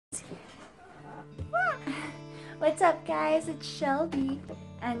What's up, guys? It's Shelby,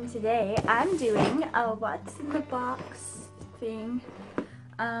 and today I'm doing a what's in the box thing.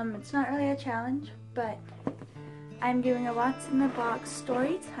 It's not really a challenge, but I'm doing a what's in the box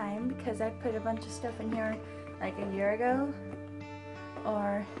story time because I put a bunch of stuff in here like a year ago,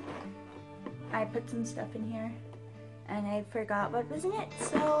 or I put some stuff in here and I forgot what was in it,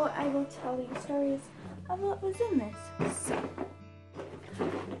 so I will tell you stories of what was in this. So,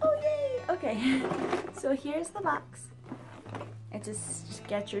 oh yay! Okay, so here's the box. It's a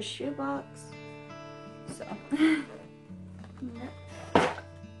Skechers shoe box. So,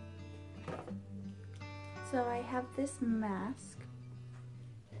 so I have this mask,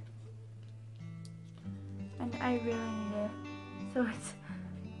 and I really need it. So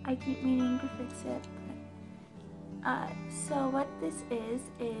I keep meaning to fix it. So what this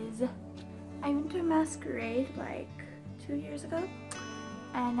is I went to a masquerade like 2 years ago,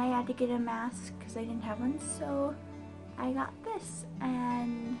 and I had to get a mask because I didn't have one, so I got this,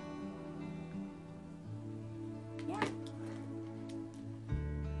 and yeah.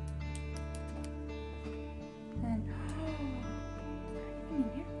 And is there anything in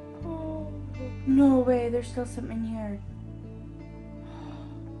here? Oh, no way, there's still something in here.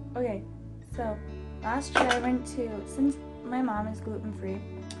 Okay, so last year I went to, since my mom is gluten-free,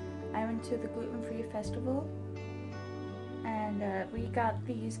 I went to the gluten-free festival, and we got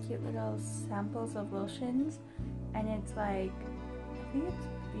these cute little samples of lotions, and it's like, I think it's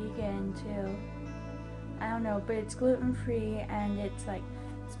vegan too, I don't know, but it's gluten-free, and it's like,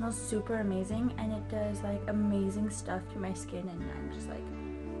 it smells super amazing, and it does like amazing stuff to my skin, and I'm just like,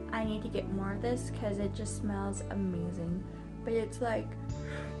 I need to get more of this because it just smells amazing. But it's like,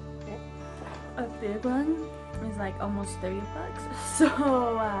 a big one is like almost $30, so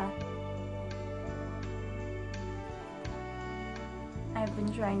I've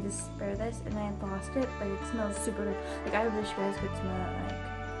been trying to spare this and I lost it, but it smells super good. Like, I wish you guys could smell it. Like,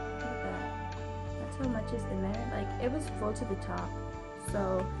 look at that. That's how much is in there. Like, it was full to the top,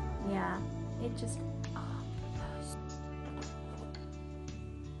 so yeah, it just,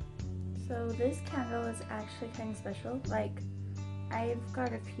 So this candle is actually kind of special. Like, I've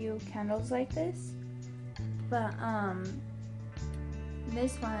got a few candles like this, but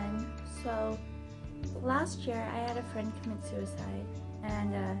this one, so last year I had a friend commit suicide,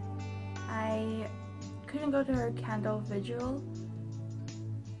 and I couldn't go to her candle vigil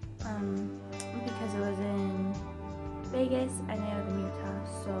because it was in Vegas and I live in Utah,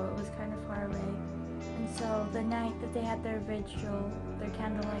 so it was kind of far away. And so the night that they had their vigil, their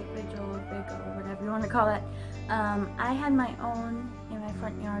candlelight vigil, whatever you want to call it, I had my own in my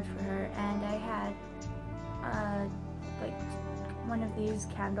front yard for her, and I had like one of these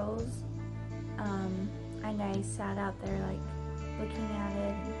candles, and I sat out there like looking at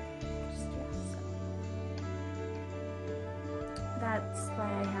it, and just, yeah, so that's why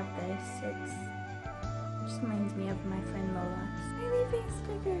I have this. It just reminds me of my friend Lola. Smiley face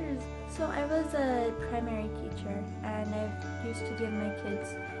stickers! So I was a primary teacher, and I used to give my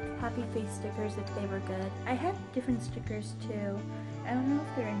kids happy face stickers if they were good. I had different stickers too. I don't know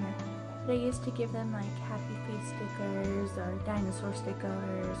if they're in here. But I used to give them like happy face stickers or dinosaur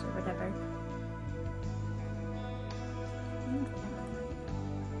stickers or whatever.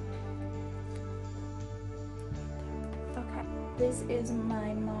 Okay, this is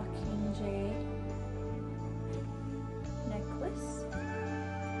my Mockingjay necklace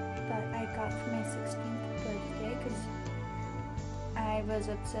that I got for my 16th birthday because I was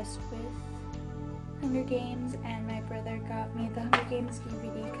obsessed with Hunger Games, and my brother got me the Hunger Games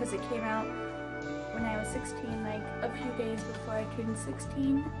DVD because it came out when I was 16, like a few days before I turned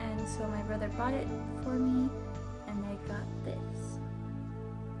 16, and so my brother bought it for me, and I got this.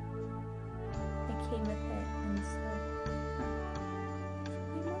 It came with it, and so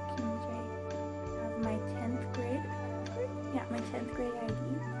my Mockingjay. I have my 10th grade, yeah, my 10th grade ID.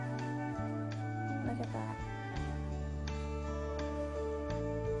 Look at that.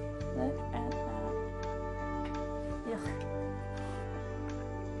 Look at that. Ugh.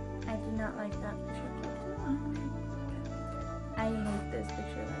 I did not like that picture. I hate this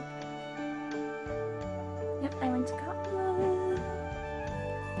picture. Like, yep, I went to college.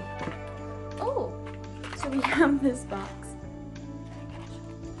 Oh, so we have this box.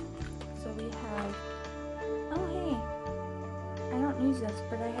 So we have, oh hey, I don't use this,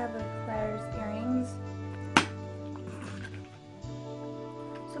 but I have a Claire's earrings.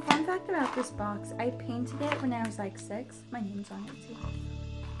 So fun fact about this box, I painted it when I was like 6. My name's on it too.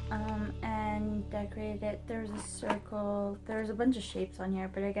 And decorated it. There's a circle. There's a bunch of shapes on here,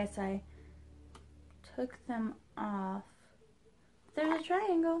 but I guess I took them off. There's a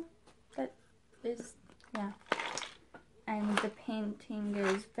triangle that is, yeah. and the painting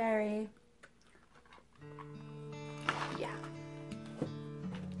is very, yeah.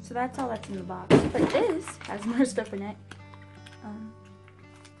 So that's all that's in the box, but this has more stuff in it.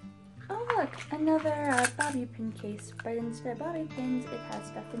 Oh look, another bobby pin case, but instead of bobby pins, it has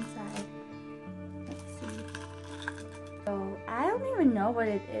stuff inside. Let's see. So I don't even know what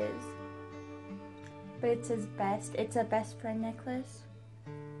it is, but it says best. It's a best friend necklace.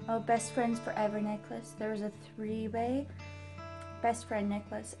 Oh, best friends forever necklace. There was a 3-way best friend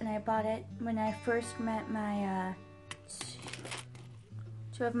necklace, and I bought it when I first met my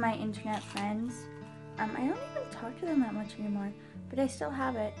two of my internet friends. I don't even talk to them that much anymore, but I still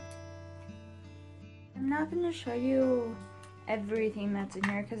have it. I'm not going to show you everything that's in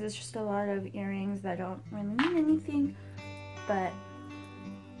here because it's just a lot of earrings that don't really mean anything, but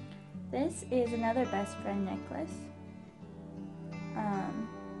this is another best friend necklace.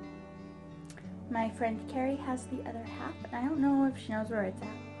 My friend Carrie has the other half, and I don't know if she knows where it's at,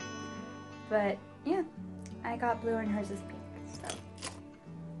 but yeah, I got blue and hers is pink, so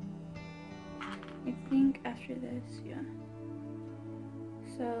I think after this, yeah.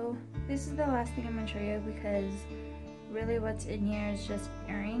 So this is the last thing I'm going to show you because really what's in here is just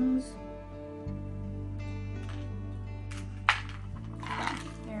earrings. Yeah,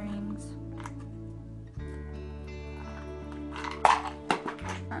 earrings.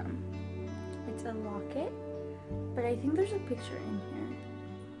 It's a locket, but I think there's a picture in here.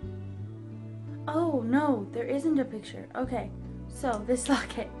 Oh no, there isn't a picture. Okay, so this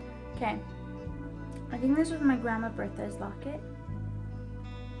locket. Okay, I think this was my grandma Bertha's locket,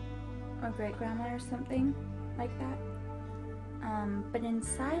 or great grandma or something like that. But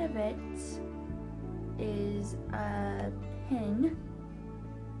inside of it is a pin.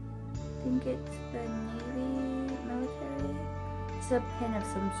 I think it's the Navy military. It's a pin of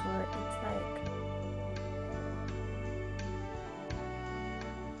some sort. It's like,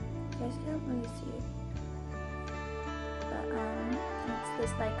 you guys can't really see, but it's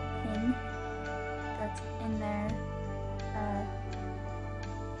this like pin that's in there.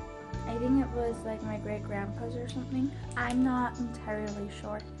 I think it was like my great grandpa's or something. I'm not entirely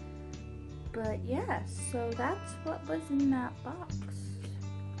sure, but yeah, so that's what was in that box.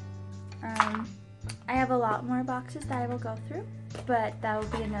 I have a lot more boxes that I will go through, but that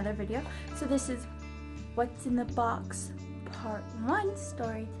will be another video. So this is what's in the box part 1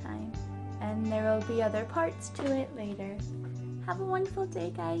 story time, and there will be other parts to it later. Have a wonderful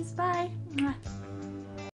day, guys. Bye. Mwah.